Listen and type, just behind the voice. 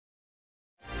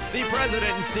The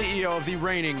president and CEO of the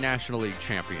reigning National League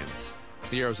champions,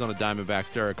 the Arizona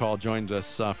Diamondbacks, Derrick Hall, joins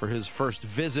us for his first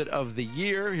visit of the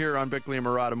year here on Bickley and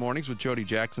Marotta Mornings with Jody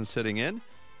Jackson sitting in.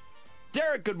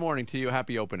 Derrick, good morning to you.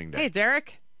 Happy opening day. Hey,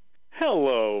 Derrick.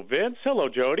 Hello, Vince. Hello,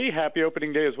 Jody. Happy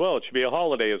opening day as well. It should be a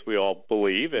holiday, as we all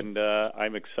believe, and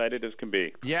I'm excited as can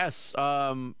be. Yes.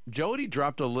 Jody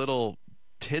dropped a little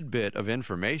tidbit of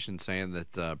information saying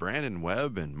that Brandon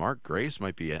Webb and Mark Grace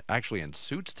might be actually in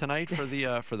suits tonight for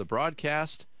the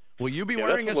broadcast. Will you be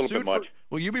wearing a suit?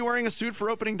 Will you be wearing a suit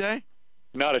for opening day?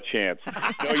 Not a chance.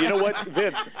 No, you know what,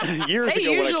 Vince? Years ago, they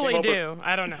usually when I came do. over,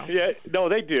 I don't know. Yeah, no,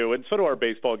 they do, and so do our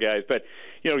baseball guys. But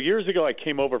years ago, I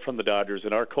came over from the Dodgers,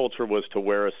 and our culture was to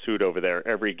wear a suit over there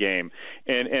every game.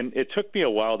 And it took me a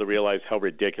while to realize how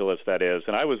ridiculous that is.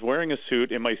 And I was wearing a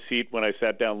suit in my seat when I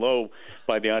sat down low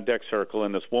by the on-deck circle,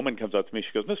 and this woman comes up to me.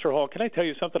 She goes, "Mr. Hall, can I tell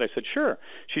you something?" I said, "Sure."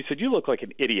 She said, "You look like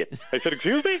an idiot." I said,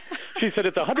 "Excuse me?" She said,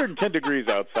 "It's 110 degrees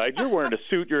outside. You're wearing a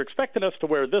suit. You're expecting us to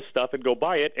wear this stuff and go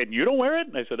buy it, and you don't wear it?"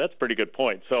 And I said, "That's a pretty good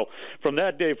point." So from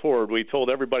that day forward, we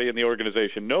told everybody in the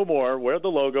organization, no more, wear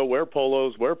the logo, wear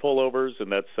polos, wear pullovers,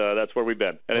 and that's where we've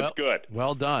been, and it's good.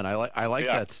 Well done. I like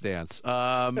that stance.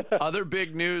 Other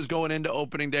big news going into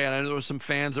opening day, and I know there were some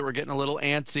fans that were getting a little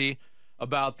antsy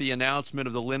about the announcement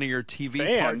of the linear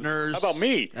TV partners. How about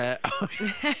me?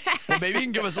 Well, maybe you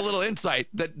can give us a little insight.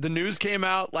 The news came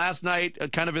out last night,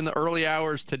 kind of in the early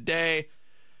hours today.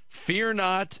 Fear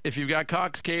not, if you've got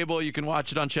Cox Cable, you can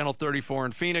watch it on Channel 34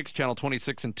 in Phoenix, Channel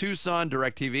 26 in Tucson,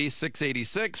 DirecTV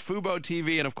 686, Fubo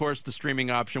TV, and, of course, the streaming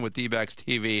option with D-Backs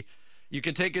TV. You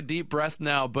can take a deep breath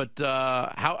now, but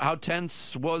how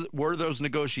tense were those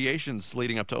negotiations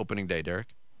leading up to opening day, Derrick?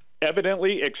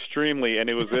 Evidently, extremely, and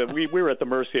it was we were at the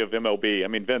mercy of MLB. I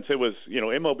mean, Vince, it was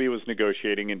MLB was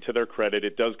negotiating, and to their credit,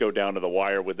 it does go down to the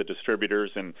wire with the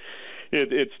distributors, and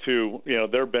it's to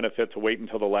their benefit to wait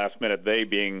until the last minute. They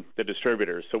being the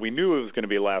distributors, so we knew it was going to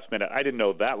be last minute. I didn't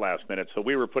know that last minute, so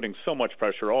we were putting so much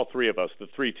pressure. All three of us, the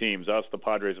three teams, us, the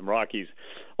Padres, and Rockies,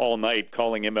 all night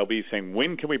calling MLB saying,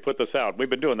 "When can we put this out?"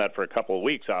 We've been doing that for a couple of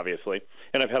weeks, obviously,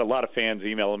 and I've had a lot of fans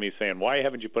emailing me saying, "Why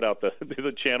haven't you put out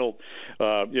the channel,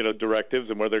 directives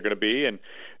and where they're going to be?" And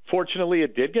fortunately,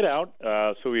 it did get out.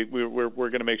 So we're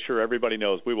going to make sure everybody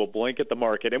knows. We will blanket the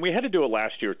market, and we had to do it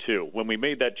last year too. When we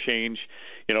made that change,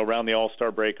 around the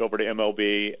All-Star break over to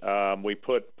MLB, we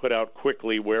put out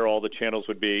quickly where all the channels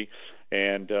would be,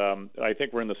 and I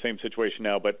think we're in the same situation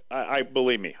now. But I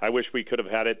believe me, I wish we could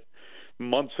have had it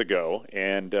months ago,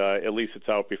 and at least it's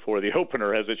out before the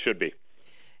opener, as it should be.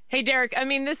 Hey, Derrick, I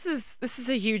mean, this is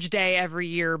a huge day every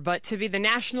year, but to be the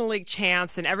National League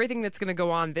champs and everything that's going to go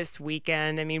on this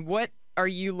weekend, I mean, what are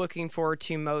you looking forward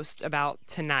to most about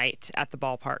tonight at the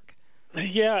ballpark?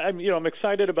 Yeah, I'm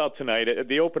excited about tonight.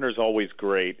 The opener's always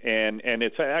great, and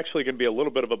it's actually going to be a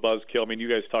little bit of a buzzkill. I mean, you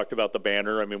guys talked about the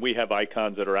banner. I mean, we have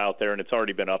icons that are out there, and it's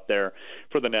already been up there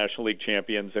for the National League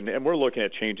champions, and we're looking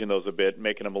at changing those a bit,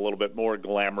 making them a little bit more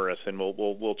glamorous, and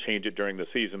we'll change it during the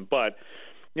season. But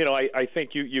I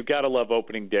think you got to love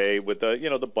opening day with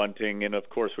the bunting, and of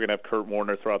course we're gonna have Kurt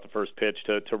Warner throw out the first pitch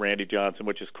to Randy Johnson,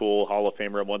 which is cool. Hall of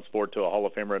Famer in one sport to a Hall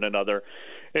of Famer in another,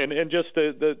 and just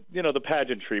the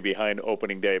pageantry behind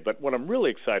opening day. But what I'm really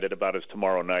excited about is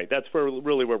tomorrow night. That's where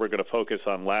we're gonna focus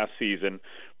on last season.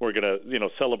 We're gonna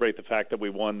celebrate the fact that we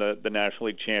won the National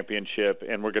League championship,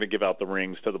 and we're gonna give out the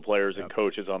rings to the players and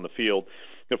coaches on the field.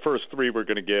 The first three we're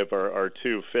gonna give are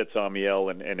two, Fitz, Amiel,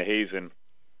 and Hazen.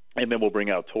 And then we'll bring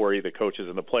out Torrey, the coaches,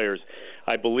 and the players.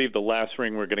 I believe the last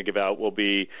ring we're going to give out will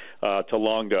be to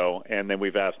Longo, and then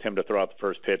we've asked him to throw out the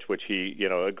first pitch, which he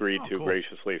agreed to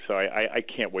graciously. So I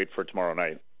can't wait for tomorrow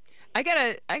night. I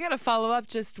gotta follow up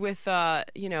just with the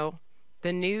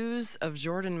news of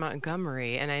Jordan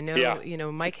Montgomery, and I know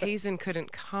Mike Hazen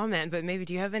couldn't comment, but maybe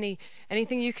do you have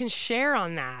anything you can share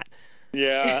on that?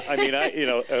 Yeah, I mean,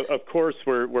 of course,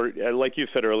 we're like you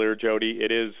said earlier, Jody.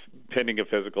 It is pending a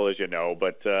physical, as you know,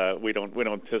 but we don't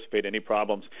anticipate any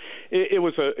problems. It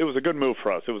was a good move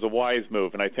for us. It was a wise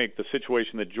move, and I think the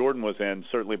situation that Jordan was in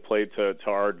certainly played to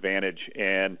our advantage.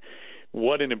 And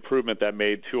what an improvement that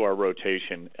made to our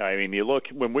rotation. I mean, you look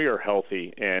when we are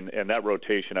healthy, and that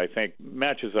rotation, I think,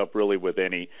 matches up really with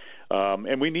any.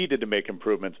 And we needed to make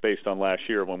improvements based on last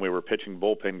year when we were pitching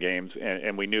bullpen games,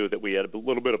 and we knew that we had a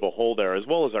little bit of a hole there, as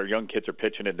well as our young kids are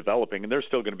pitching and developing, and they're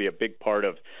still going to be a big part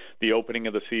of the opening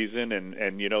of the season.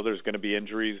 And there's going to be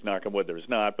injuries, knock on wood there's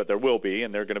not, but there will be,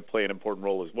 and they're going to play an important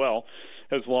role as well,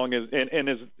 as long as and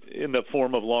as in the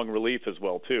form of long relief as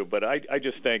well too. But I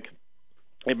just think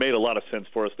it made a lot of sense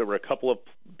for us. There were a couple of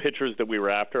pitchers that we were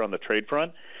after on the trade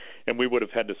front, we would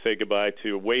have had to say goodbye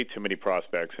to way too many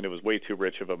prospects, and it was way too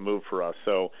rich of a move for us.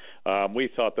 So we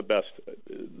thought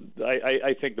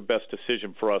I think the best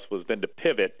decision for us was then to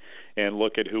pivot and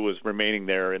look at who was remaining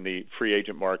there in the free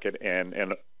agent market, and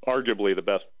arguably the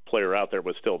best player out there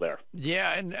was still there.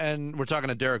 Yeah, and we're talking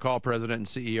to Derrick Hall, president and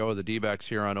CEO of the D-backs,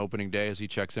 here on opening day as he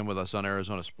checks in with us on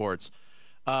Arizona Sports.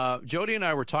 Jody and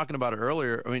I were talking about it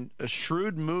earlier. I mean, a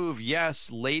shrewd move,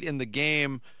 yes, late in the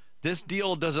game. This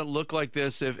deal doesn't look like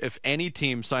this if any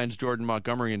team signs Jordan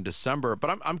Montgomery in December.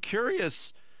 But I'm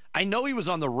curious. I know he was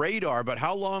on the radar, but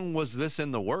how long was this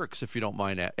in the works, if you don't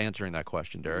mind answering that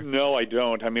question, Derrick? No, I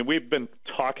don't. I mean, we've been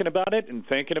talking about it and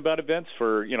thinking about events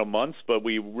for, months, but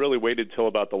we really waited till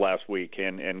about the last week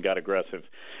and got aggressive.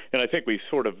 And I think we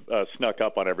sort of snuck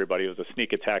up on everybody. It was a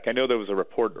sneak attack. I know there was a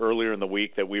report earlier in the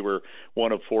week that we were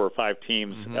one of 4 or 5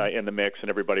 teams in the mix, and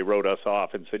everybody wrote us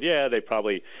off and said, yeah, they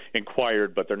probably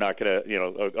inquired, but they're not going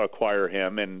to, acquire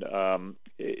him. And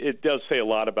it does say a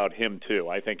lot about him, too.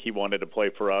 I think he wanted to play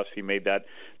for us. He made that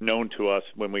known to us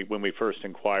when we first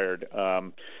inquired.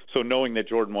 So knowing that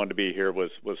Jordan wanted to be here was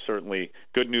certainly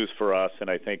good news for us, and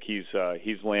I think he's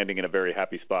landing in a very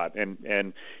happy spot.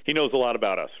 And he knows a lot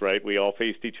about us, right? We all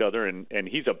faced each other, and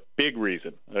he's a big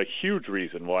reason, a huge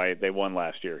reason why they won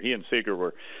last year. He and Seager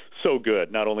were so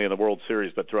good, not only in the World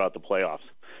Series but throughout the playoffs.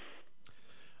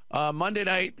 Monday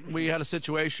night, we had a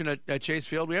situation at Chase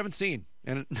Field we haven't seen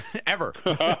ever.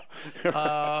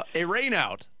 A rain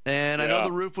out. And I know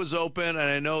the roof was open, and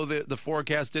I know the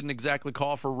forecast didn't exactly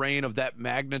call for rain of that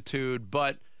magnitude.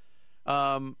 But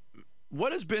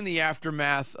what has been the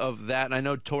aftermath of that? And I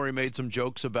know Torrey made some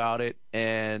jokes about it.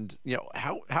 And,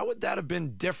 how would that have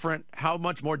been different? How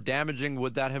much more damaging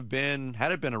would that have been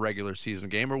had it been a regular season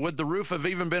game? Or would the roof have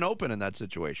even been open in that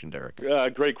situation, Derrick?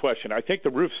 Great question. I think the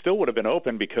roof still would have been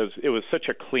open because it was such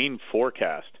a clean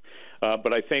forecast.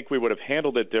 But I think we would have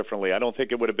handled it differently. I don't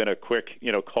think it would have been a quick,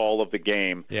 call of the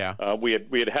game. Yeah. We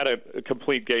had had a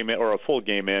complete game or a full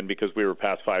game in because we were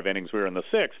past 5 innings. We were in the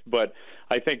 6th. But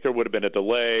I think there would have been a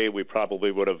delay. We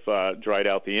probably would have dried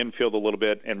out the infield a little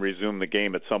bit and resumed the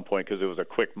game at some point because it was a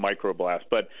quick microblast.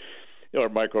 Or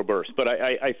microburst. But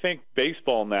I think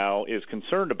baseball now is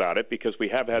concerned about it because we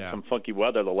have had some funky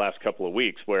weather the last couple of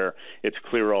weeks where it's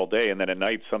clear all day, and then at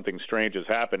night something strange has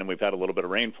happened, and we've had a little bit of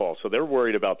rainfall. So they're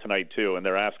worried about tonight too, and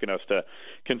they're asking us to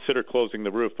consider closing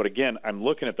the roof. But again, I'm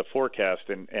looking at the forecast,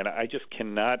 and I just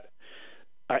cannot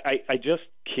 – I just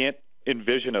can't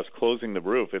envision us closing the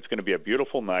roof. It's going to be a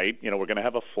beautiful night. We're going to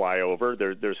have a flyover.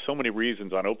 There's so many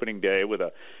reasons on opening day with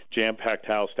a jam-packed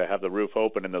house to have the roof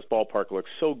open, and this ballpark looks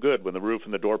so good when the roof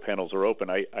and the door panels are open.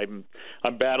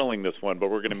 I'm battling this one, but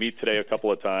we're going to meet today a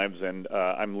couple of times, and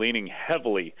I'm leaning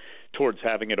heavily towards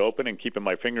having it open and keeping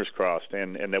my fingers crossed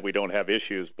and that we don't have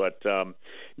issues. But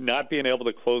not being able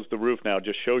to close the roof now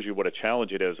just shows you what a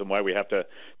challenge it is and why we have to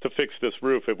fix this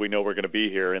roof if we know we're going to be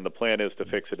here. And the plan is to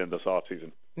fix it in this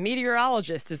offseason.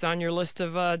 Meteorologist is on your list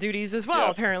of duties as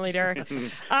well, apparently, Derrick.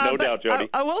 No doubt, Jody.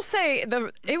 I will say,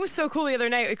 it was so cool the other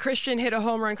night. Christian hit a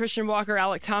home run, Christian Walker,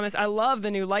 Alec Thomas. I love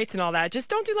the new lights and all that. Just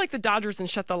don't do like the Dodgers and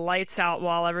shut the lights out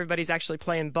while everybody's actually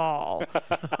playing ball.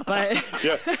 But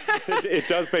yeah, it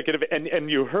does make it. And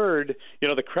you heard,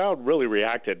 the crowd really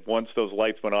reacted once those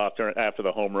lights went off after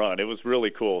the home run. It was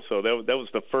really cool. So that was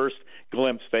the first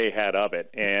glimpse they had of it.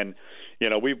 And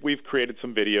we've created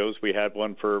some videos. We had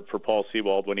one for Paul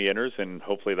Sewald when he enters, and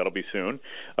hopefully that'll be soon.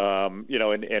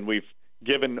 And we've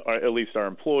given at least our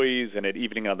employees and at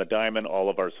Evening on the Diamond, all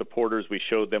of our supporters, we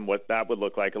showed them what that would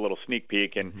look like, a little sneak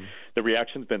peek, and the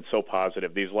reaction's been so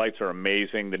positive. These lights are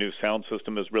amazing. The new sound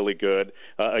system is really good.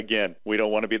 Again, we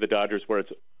don't want to be the Dodgers where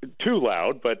it's too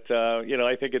loud, but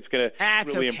I think it's going to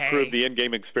really improve the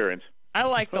in-game experience. I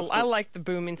like the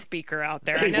booming speaker out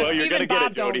there. I know Steve and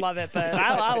Bob don't love it, but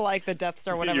I like the Death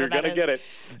Star, whatever that is. You're going to get it.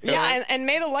 Yeah, and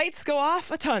may the lights go off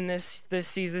a ton this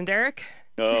season, Derrick.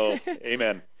 Oh,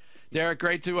 amen. Derrick,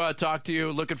 great to talk to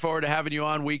you. Looking forward to having you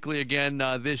on weekly again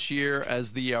this year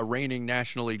as the reigning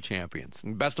National League champions.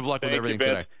 And best of luck with everything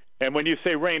today. And when you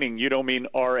say raining, you don't mean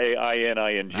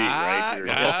RAINING, right?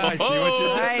 I see what you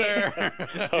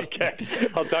did there. Okay.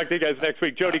 I'll talk to you guys next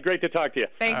week. Jody, great to talk to you.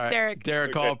 Thanks, Derrick.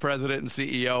 Derrick Hall, President and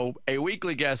CEO, a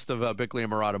weekly guest of Bickley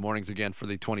and Marotta Mornings again for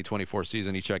the 2024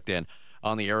 season. He checked in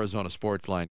on the Arizona Sports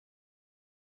Line.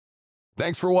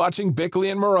 Thanks for watching Bickley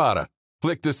and Marotta.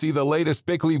 Click to see the latest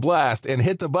Bickley Blast and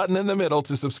hit the button in the middle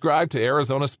to subscribe to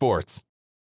Arizona Sports.